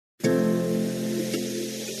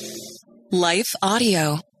Life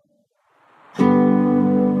Audio.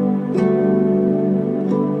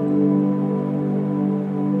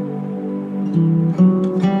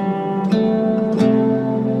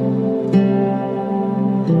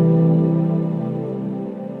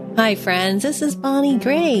 Hi friends, this is Bonnie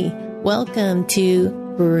Gray. Welcome to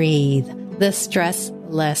Breathe, the Stress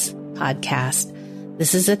Less podcast.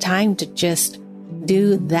 This is a time to just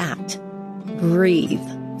do that. Breathe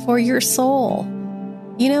for your soul.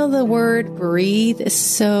 You know, the word breathe is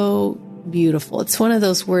so beautiful. It's one of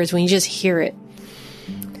those words when you just hear it,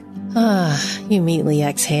 you immediately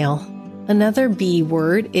exhale. Another B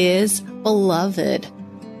word is beloved.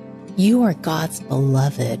 You are God's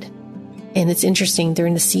beloved. And it's interesting,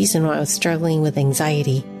 during the season when I was struggling with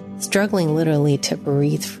anxiety, struggling literally to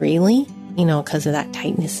breathe freely, because of that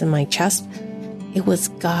tightness in my chest, it was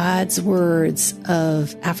God's words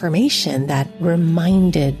of affirmation that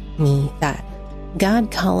reminded me that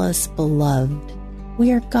God calls us beloved.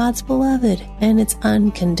 We are God's beloved, and it's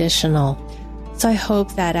unconditional. So I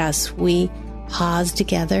hope that as we pause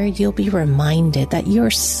together, you'll be reminded that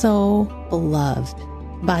you're so beloved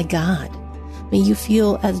by God. May you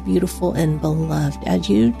feel as beautiful and beloved as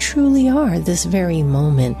you truly are this very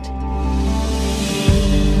moment.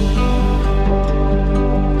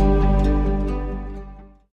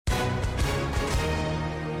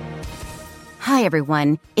 Hi,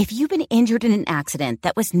 everyone. If you've been injured in an accident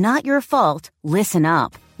that was not your fault, listen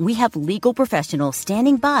up. We have legal professionals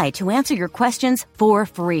standing by to answer your questions for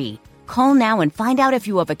free. Call now and find out if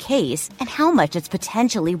you have a case and how much it's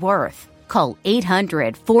potentially worth. Call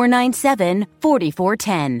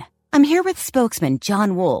 800-497-4410. I'm here with spokesman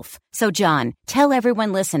John Wolf. So, John, tell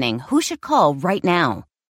everyone listening who should call right now.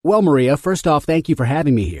 Well, Maria, first off, thank you for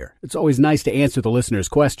having me here. It's always nice to answer the listeners'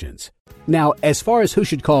 questions. Now, as far as who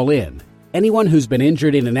should call in, anyone who's been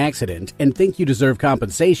injured in an accident and think you deserve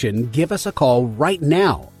compensation, give us a call right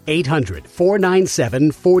now.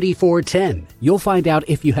 800-497-4410. You'll find out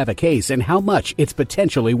if you have a case and how much it's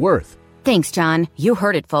potentially worth. Thanks, John. You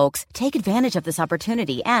heard it, folks. Take advantage of this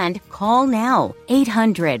opportunity and call now.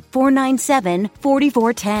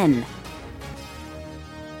 800-497-4410.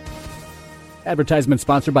 Advertisement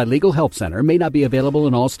sponsored by Legal Help Center. May not be available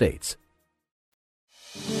in all states.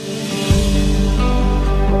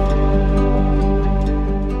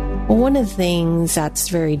 Well, one of the things that's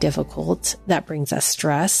very difficult that brings us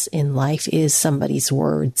stress in life is somebody's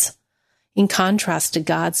words. In contrast to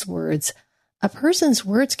God's words, a person's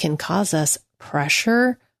words can cause us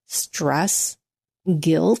pressure, stress,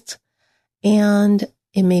 guilt, and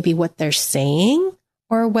it may be what they're saying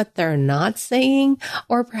or what they're not saying,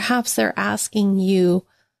 or perhaps they're asking you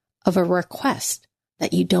of a request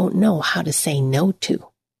that you don't know how to say no to,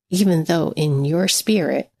 even though in your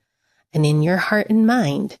spirit and in your heart and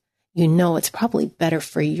mind, you know it's probably better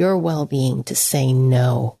for your well-being to say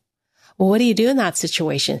no. Well, what do you do in that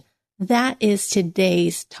situation? That is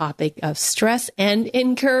today's topic of stress and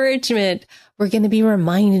encouragement. We're going to be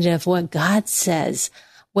reminded of what God says,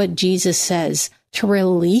 what Jesus says, to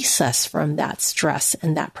release us from that stress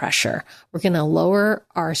and that pressure. We're going to lower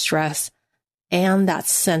our stress and that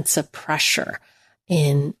sense of pressure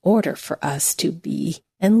in order for us to be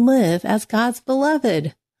and live as God's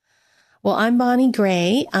beloved. Well, I'm Bonnie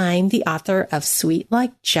Gray. I'm the author of Sweet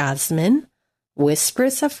Like Jasmine,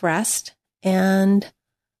 Whispers of Rest, and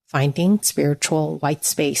Finding Spiritual White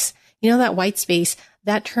Space. You know, that white space,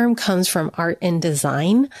 that term comes from art and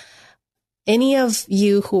design. Any of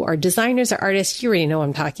you who are designers or artists, you already know what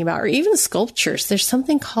I'm talking about, or even sculptures. There's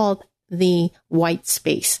something called the white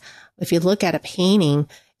space. If you look at a painting,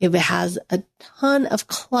 if it has a ton of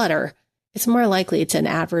clutter, it's more likely it's an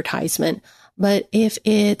advertisement. But if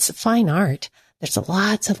it's fine art, there's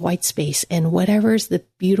lots of white space, and whatever's the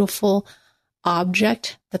beautiful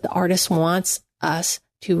object that the artist wants us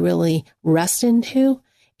to really rest into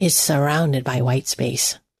is surrounded by white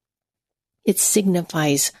space. It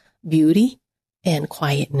signifies beauty and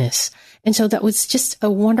quietness. And so that was just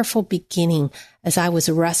a wonderful beginning as I was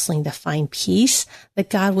wrestling to find peace,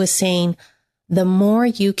 that God was saying, the more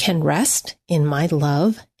you can rest in my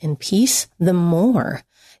love and peace, the more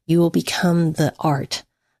you will become the art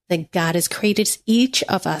that God has created each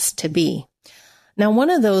of us to be. Now, one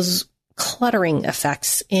of those cluttering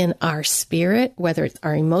effects in our spirit, whether it's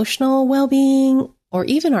our emotional well-being or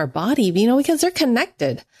even our body, because they're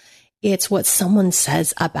connected. It's what someone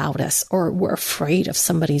says about us, or we're afraid of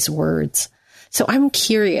somebody's words. So I'm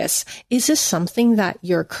curious, is this something that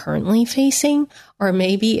you're currently facing? Or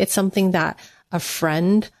maybe it's something that a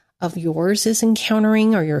friend of yours is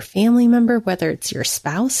encountering, or your family member, whether it's your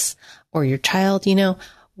spouse or your child.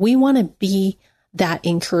 We want to be that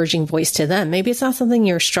encouraging voice to them. Maybe it's not something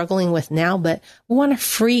you're struggling with now, but we want to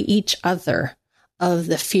free each other of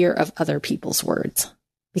the fear of other people's words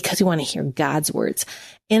because we want to hear God's words.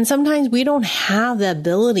 And sometimes we don't have the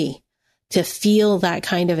ability to feel that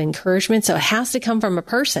kind of encouragement. So it has to come from a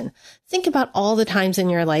person. Think about all the times in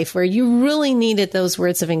your life where you really needed those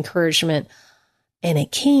words of encouragement, and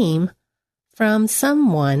it came from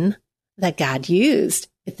someone that God used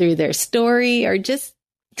through their story or just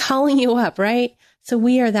calling you up, right? So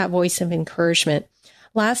we are that voice of encouragement.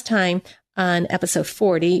 Last time on episode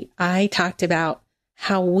 40, I talked about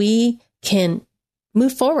how we can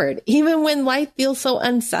move forward, even when life feels so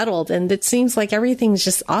unsettled and it seems like everything's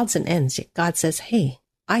just odds and ends. God says, hey,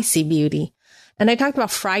 I see beauty. And I talked about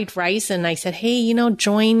fried rice, and I said, hey,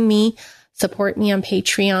 join me, support me on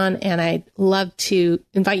Patreon. And I'd love to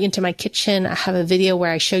invite you into my kitchen. I have a video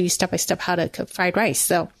where I show you step by step how to cook fried rice.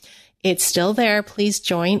 So it's still there. Please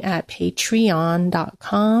join at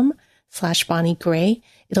patreon.com/Bonnie Gray.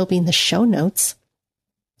 It'll be in the show notes.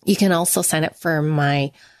 You can also sign up for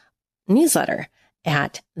my newsletter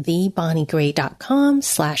at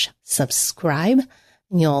thebonniegray.com/subscribe.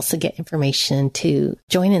 And you'll also get information to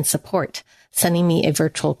join and support sending me a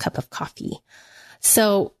virtual cup of coffee.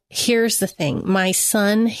 So here's the thing. My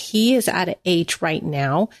son, he is at an age right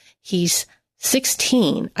now. He's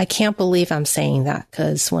 16. I can't believe I'm saying that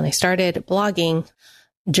because when I started blogging,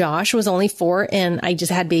 Josh was only 4 and I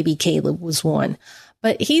just had baby Caleb was 1.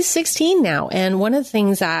 But he's 16 now. And one of the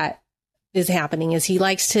things that is happening is he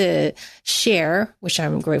likes to share, which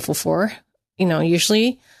I'm grateful for.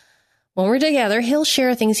 Usually when we're together, he'll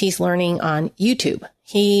share things he's learning on YouTube.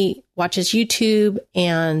 He watches YouTube,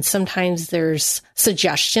 and sometimes there's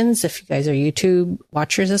suggestions. If you guys are YouTube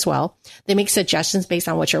watchers as well, they make suggestions based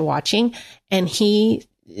on what you're watching. And he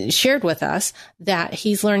shared with us that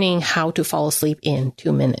he's learning how to fall asleep in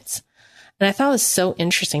 2 minutes. And I thought it was so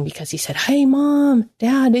interesting because he said, hey, Mom,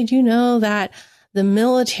 Dad, did you know that the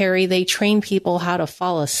military, they train people how to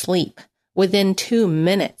fall asleep within 2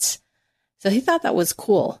 minutes? So he thought that was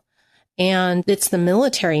cool. And it's the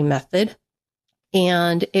military method.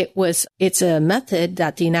 And it's a method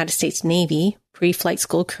that the United States Navy pre-flight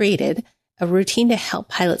school created, a routine to help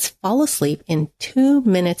pilots fall asleep in 2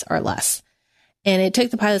 minutes or less. And it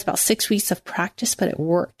took the pilots about 6 weeks of practice, but it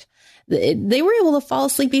worked. They were able to fall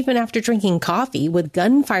asleep even after drinking coffee with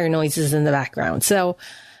gunfire noises in the background. So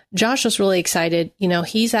Josh was really excited.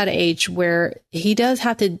 He's at an age where he does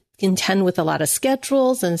have to contend with a lot of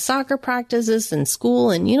schedules and soccer practices and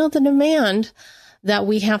school. And, the demand that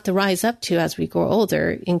we have to rise up to as we grow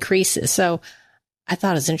older increases. So I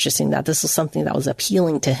thought it was interesting that this was something that was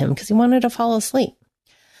appealing to him because he wanted to fall asleep.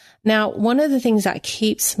 Now, one of the things that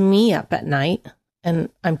keeps me up at night, and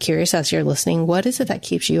I'm curious as you're listening, what is it that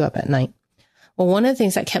keeps you up at night? Well, one of the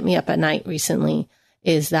things that kept me up at night recently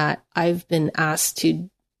is that I've been asked to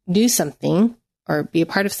do something or be a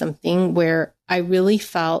part of something where I really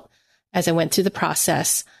felt as I went through the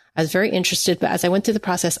process, I was very interested, but as I went through the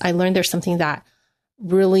process, I learned there's something that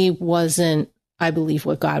really wasn't, I believe,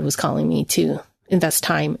 what God was calling me to invest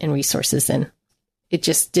time and resources in. It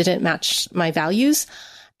just didn't match my values.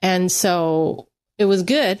 And so it was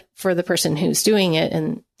good for the person who's doing it,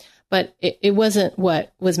 but it wasn't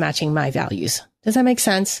what was matching my values. Does that make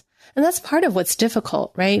sense? And that's part of what's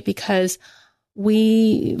difficult, right? Because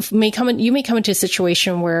you may come into a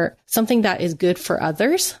situation where something that is good for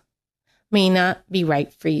others may not be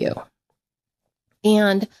right for you.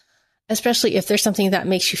 And especially if there's something that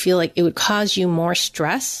makes you feel like it would cause you more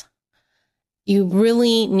stress, you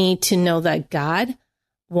really need to know that God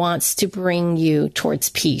wants to bring you towards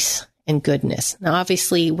peace and goodness. Now,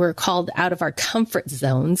 obviously, we're called out of our comfort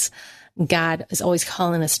zones. God is always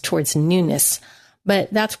calling us towards newness.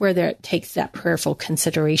 But that's where it takes that prayerful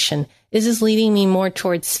consideration. Is this leading me more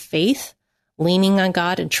towards faith, leaning on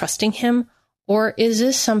God and trusting Him? Or is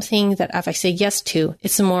this something that if I say yes to,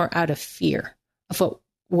 it's more out of fear of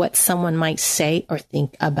what someone might say or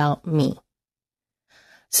think about me?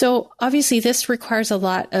 So obviously this requires a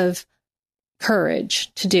lot of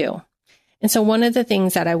courage to do. And so one of the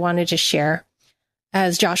things that I wanted to share,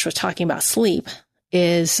 as Josh was talking about sleep,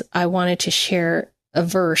 is I wanted to share a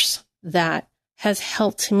verse that has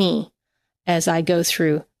helped me as I go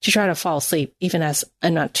through to try to fall asleep, even as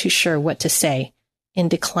I'm not too sure what to say in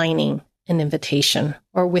declining an invitation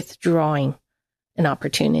or withdrawing an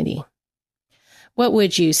opportunity. What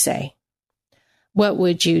would you say? What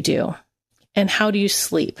would you do? And how do you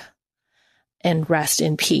sleep and rest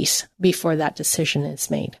in peace before that decision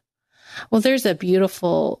is made? Well, there's a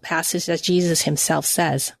beautiful passage that Jesus himself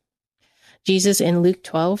says. Jesus in Luke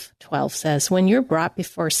 12:12 says, when you're brought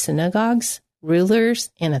before synagogues,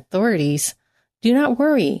 rulers, and authorities, Do not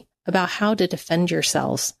worry about how to defend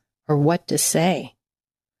yourselves or what to say.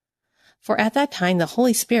 For at that time, the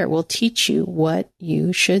Holy Spirit will teach you what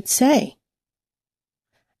you should say.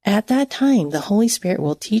 At that time, the Holy Spirit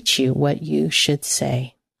will teach you what you should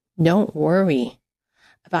say. Don't worry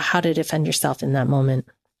about how to defend yourself in that moment.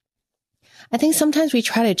 I think sometimes we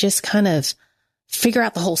try to just kind of figure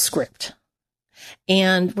out the whole script.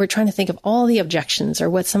 And we're trying to think of all the objections or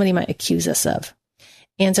what somebody might accuse us of.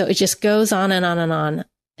 And so it just goes on and on and on.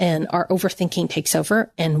 And our overthinking takes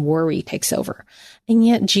over and worry takes over. And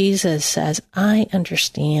yet Jesus says, I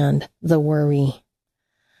understand the worry.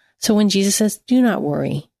 So when Jesus says, do not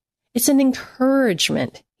worry, it's an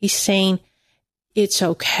encouragement. He's saying, it's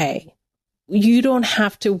okay. You don't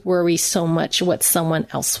have to worry so much what someone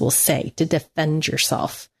else will say to defend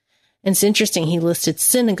yourself. And it's interesting, he listed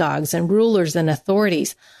synagogues and rulers and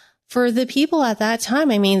authorities. For the people at that time,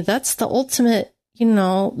 I mean, that's the ultimate,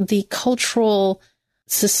 the cultural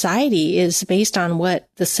society is based on what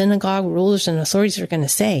the synagogue rulers and authorities are going to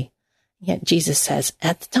say. Yet Jesus says,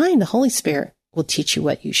 at the time, the Holy Spirit will teach you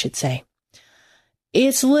what you should say.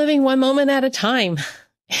 It's living one moment at a time.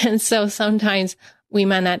 And so sometimes we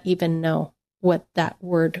might not even know what that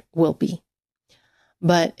word will be.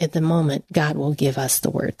 But at the moment, God will give us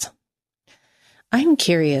the words. I'm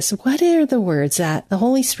curious, what are the words that the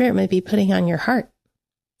Holy Spirit might be putting on your heart?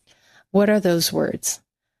 What are those words?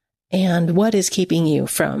 And what is keeping you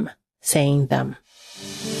from saying them?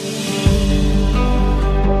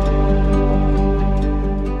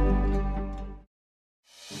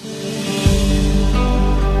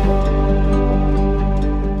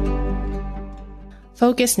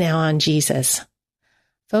 Focus now on Jesus.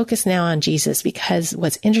 Focus now on Jesus, because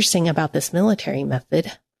what's interesting about this military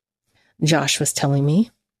method, Josh was telling me,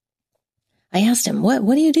 I asked him, what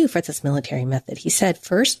do you do for this military method? He said,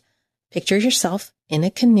 first, picture yourself in a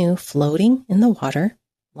canoe floating in the water,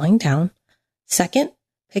 lying down. Second,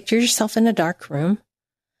 picture yourself in a dark room,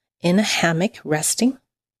 in a hammock, resting.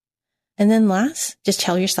 And then last, just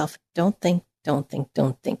tell yourself, don't think, don't think,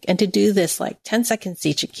 don't think. And to do this like 10 seconds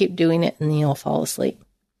each, you keep doing it and then you'll fall asleep.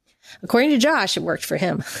 According to Josh, it worked for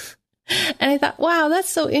him. And I thought, wow,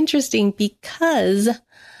 that's so interesting, because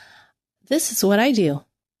this is what I do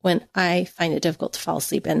when I find it difficult to fall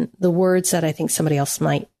asleep, and the words that I think somebody else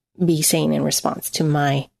might be saying in response to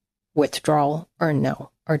my withdrawal or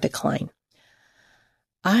no or decline.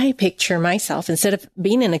 I picture myself, instead of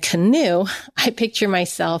being in a canoe, I picture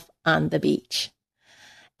myself on the beach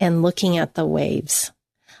and looking at the waves.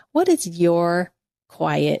 What is your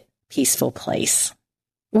quiet, peaceful place?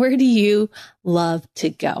 Where do you love to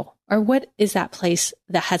go? Or what is that place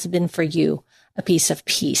that has been for you a piece of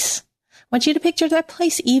peace? I want you to picture that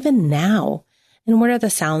place even now. And what are the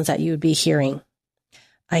sounds that you would be hearing?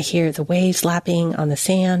 I hear the waves lapping on the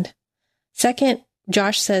sand. Second,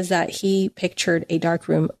 Josh says that he pictured a dark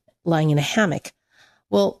room lying in a hammock.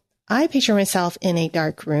 Well, I picture myself in a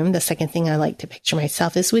dark room. The second thing I like to picture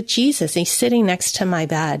myself is with Jesus. He's sitting next to my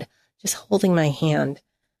bed, just holding my hand.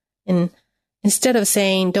 And instead of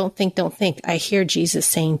saying, don't think, I hear Jesus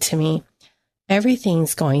saying to me,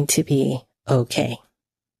 everything's going to be okay.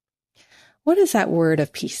 What is that word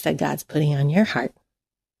of peace that God's putting on your heart?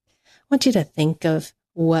 I want you to think of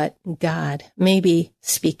what God may be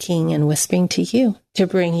speaking and whispering to you to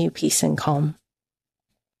bring you peace and calm.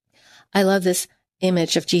 I love this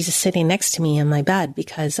image of Jesus sitting next to me in my bed,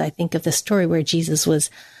 because I think of the story where Jesus was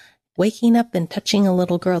waking up and touching a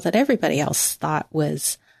little girl that everybody else thought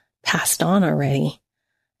was passed on already.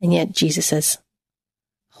 And yet Jesus is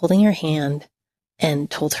holding her hand and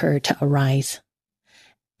told her to arise.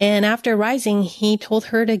 And after rising, he told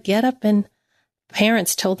her to get up, and he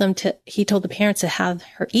told the parents to have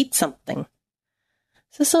her eat something.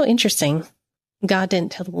 So interesting. God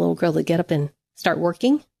didn't tell the little girl to get up and start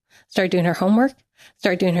working, start doing her homework,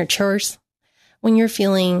 start doing her chores. When you're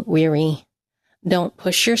feeling weary, don't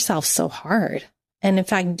push yourself so hard. And in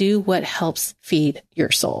fact, do what helps feed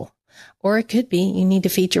your soul. Or it could be you need to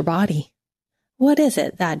feed your body. What is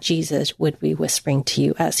it that Jesus would be whispering to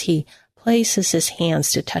you as he places his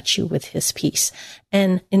hands to touch you with his peace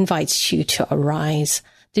and invites you to arise,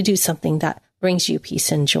 to do something that brings you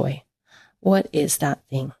peace and joy? What is that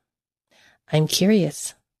thing? I'm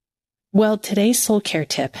curious. Well, today's soul care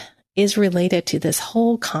tip is related to this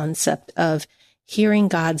whole concept of hearing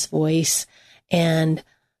God's voice and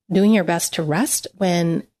doing your best to rest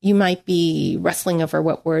when you might be wrestling over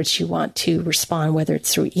what words you want to respond, whether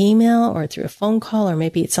it's through email or through a phone call, or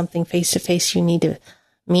maybe it's something face-to-face you need to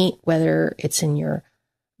meet, whether it's in your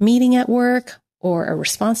meeting at work or a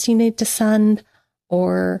response you need to send,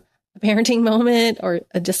 or a parenting moment or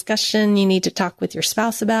a discussion you need to talk with your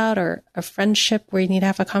spouse about, or a friendship where you need to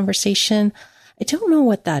have a conversation. I don't know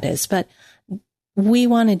what that is, but we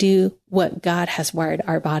want to do what God has wired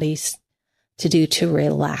our bodies to do to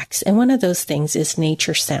relax. And one of those things is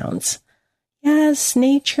nature sounds. Yes,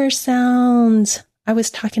 nature sounds. I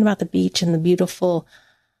was talking about the beach and the beautiful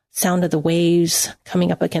sound of the waves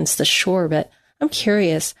coming up against the shore, but I'm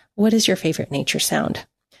curious, what is your favorite nature sound?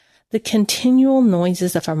 The continual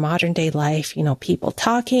noises of our modern day life, people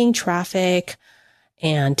talking, traffic,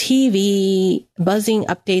 and TV, buzzing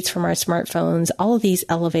updates from our smartphones, all of these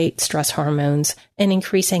elevate stress hormones and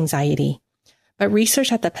increase anxiety. But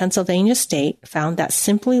research at the Pennsylvania State found that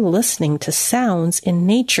simply listening to sounds in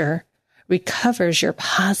nature recovers your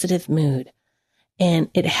positive mood. And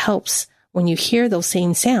it helps when you hear those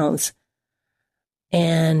same sounds.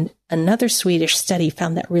 And another Swedish study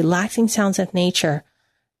found that relaxing sounds of nature,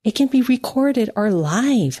 it can be recorded or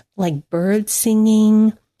live, like birds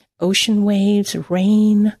singing, ocean waves,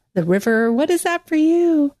 rain, the river. What is that for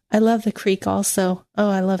you? I love the creek also. Oh,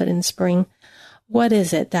 I love it in spring. What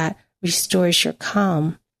is it that restores your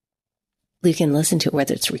calm? You can listen to it,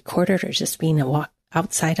 whether it's recorded or just being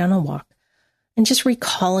outside on a walk. And just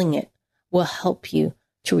recalling it will help you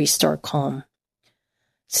to restore calm.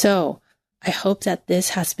 So I hope that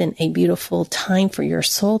this has been a beautiful time for your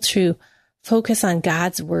soul to focus on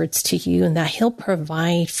God's words to you, and that He'll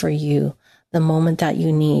provide for you the moment that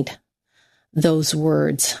you need those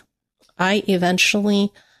words. I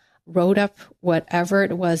eventually wrote up whatever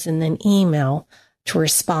it was in an email to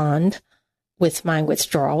respond with my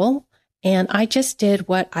withdrawal. And I just did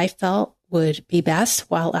what I felt would be best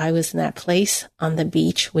while I was in that place on the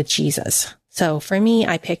beach with Jesus. So for me,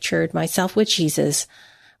 I pictured myself with Jesus.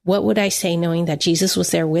 What would I say knowing that Jesus was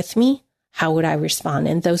there with me? How would I respond?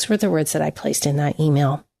 And those were the words that I placed in that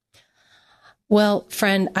email. Well,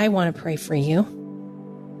 friend, I want to pray for you.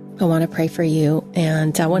 I want to pray for you.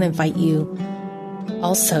 And I want to invite you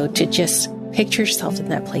also to just picture yourself in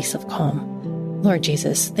that place of calm. Lord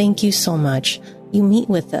Jesus, thank you so much. You meet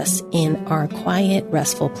with us in our quiet,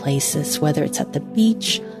 restful places, whether it's at the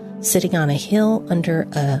beach, sitting on a hill under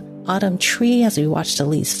an autumn tree as we watch the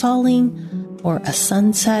leaves falling, or a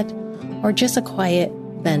sunset, or just a quiet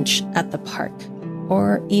bench at the park,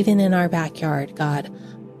 or even in our backyard, God.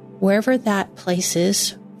 Wherever that place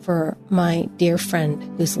is for my dear friend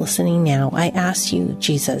who's listening now, I ask you,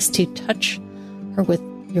 Jesus, to touch her with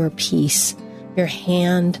your peace, your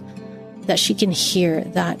hand, that she can hear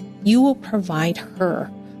that you will provide her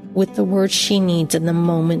with the words she needs in the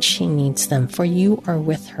moment she needs them, for you are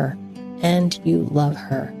with her and you love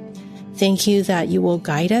her. Thank you that you will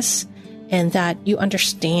guide us and that you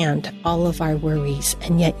understand all of our worries,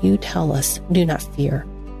 and yet you tell us, do not fear,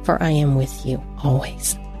 for I am with you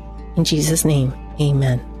always. In Jesus' name,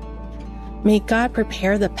 amen. May God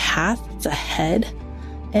prepare the paths ahead.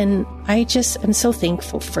 And I just am so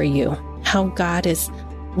thankful for you, how God has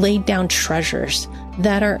laid down treasures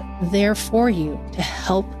that are there for you to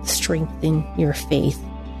help strengthen your faith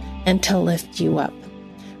and to lift you up.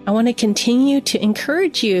 I want to continue to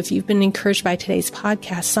encourage you. If you've been encouraged by today's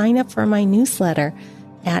podcast, sign up for my newsletter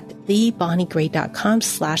at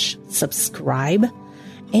thebonniegray.com/subscribe.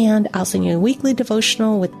 And I'll send you a weekly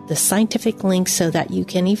devotional with the scientific links so that you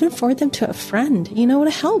can even forward them to a friend.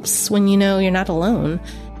 It helps when you're not alone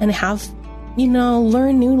and have,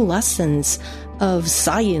 learn new lessons of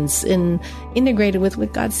science and integrated with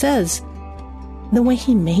what God says, the way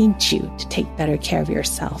He made you to take better care of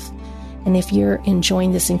yourself. And if you're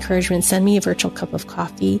enjoying this encouragement, send me a virtual cup of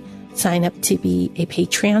coffee. Sign up to be a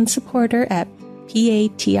Patreon supporter at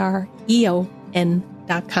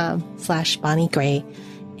patreon.com/BonnieGray.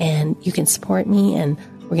 And you can support me, and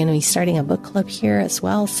we're going to be starting a book club here as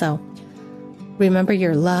well. So remember,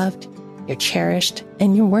 you're loved, you're cherished,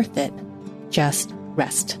 and you're worth it. Just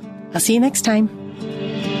rest. I'll see you next time.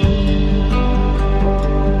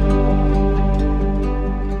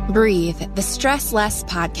 Breathe, the Stress Less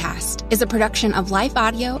podcast, is a production of Life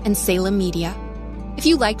Audio and Salem Media. If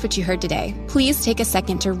you liked what you heard today, please take a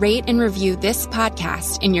second to rate and review this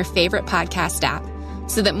podcast in your favorite podcast app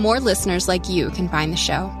so that more listeners like you can find the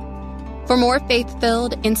show. For more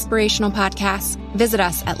faith-filled, inspirational podcasts, visit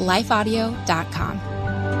us at lifeaudio.com.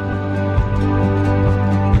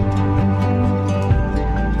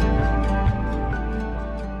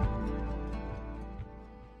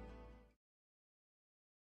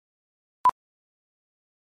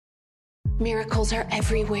 Miracles are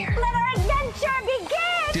everywhere. Let our adventure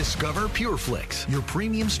begin! Discover PureFlix, your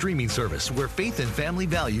premium streaming service where faith and family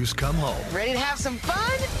values come home. Ready to have some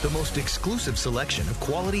fun? The most exclusive selection of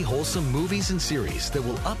quality, wholesome movies and series that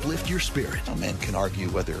will uplift your spirit. A man can argue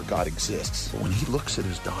whether God exists, but when he looks at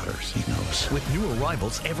his daughters, he knows. With new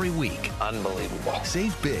arrivals every week. Unbelievable.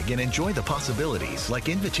 Save big and enjoy the possibilities, like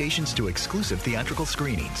invitations to exclusive theatrical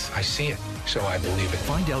screenings. I see it, so I believe it.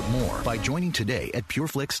 Find out more by joining today at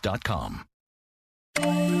pureflix.com.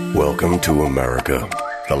 Welcome to America,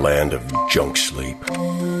 the land of junk sleep,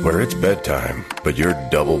 where it's bedtime, but you're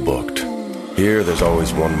double booked. Here, there's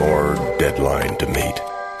always one more deadline to meet,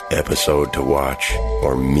 episode to watch,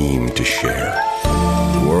 or meme to share.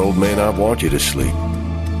 The world may not want you to sleep,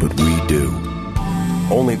 but we do.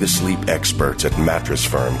 Only the sleep experts at Mattress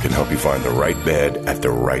Firm can help you find the right bed at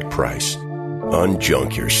the right price.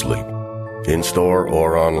 Unjunk your sleep. In-store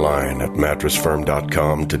or online at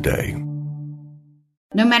mattressfirm.com today.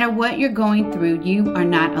 No matter what you're going through, you are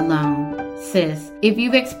not alone. Sis, if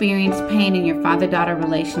you've experienced pain in your father-daughter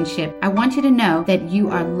relationship, I want you to know that you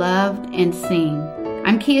are loved and seen.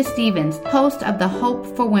 I'm Kia Stevens, host of the Hope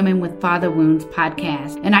for Women with Father Wounds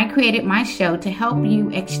podcast, and I created my show to help you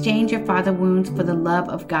exchange your father wounds for the love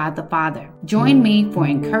of God the Father. Join me for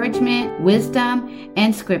encouragement, wisdom,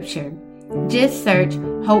 and scripture. Just search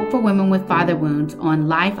Hope for Women with Father Wounds on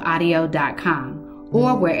lifeaudio.com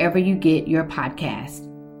or wherever you get your podcasts.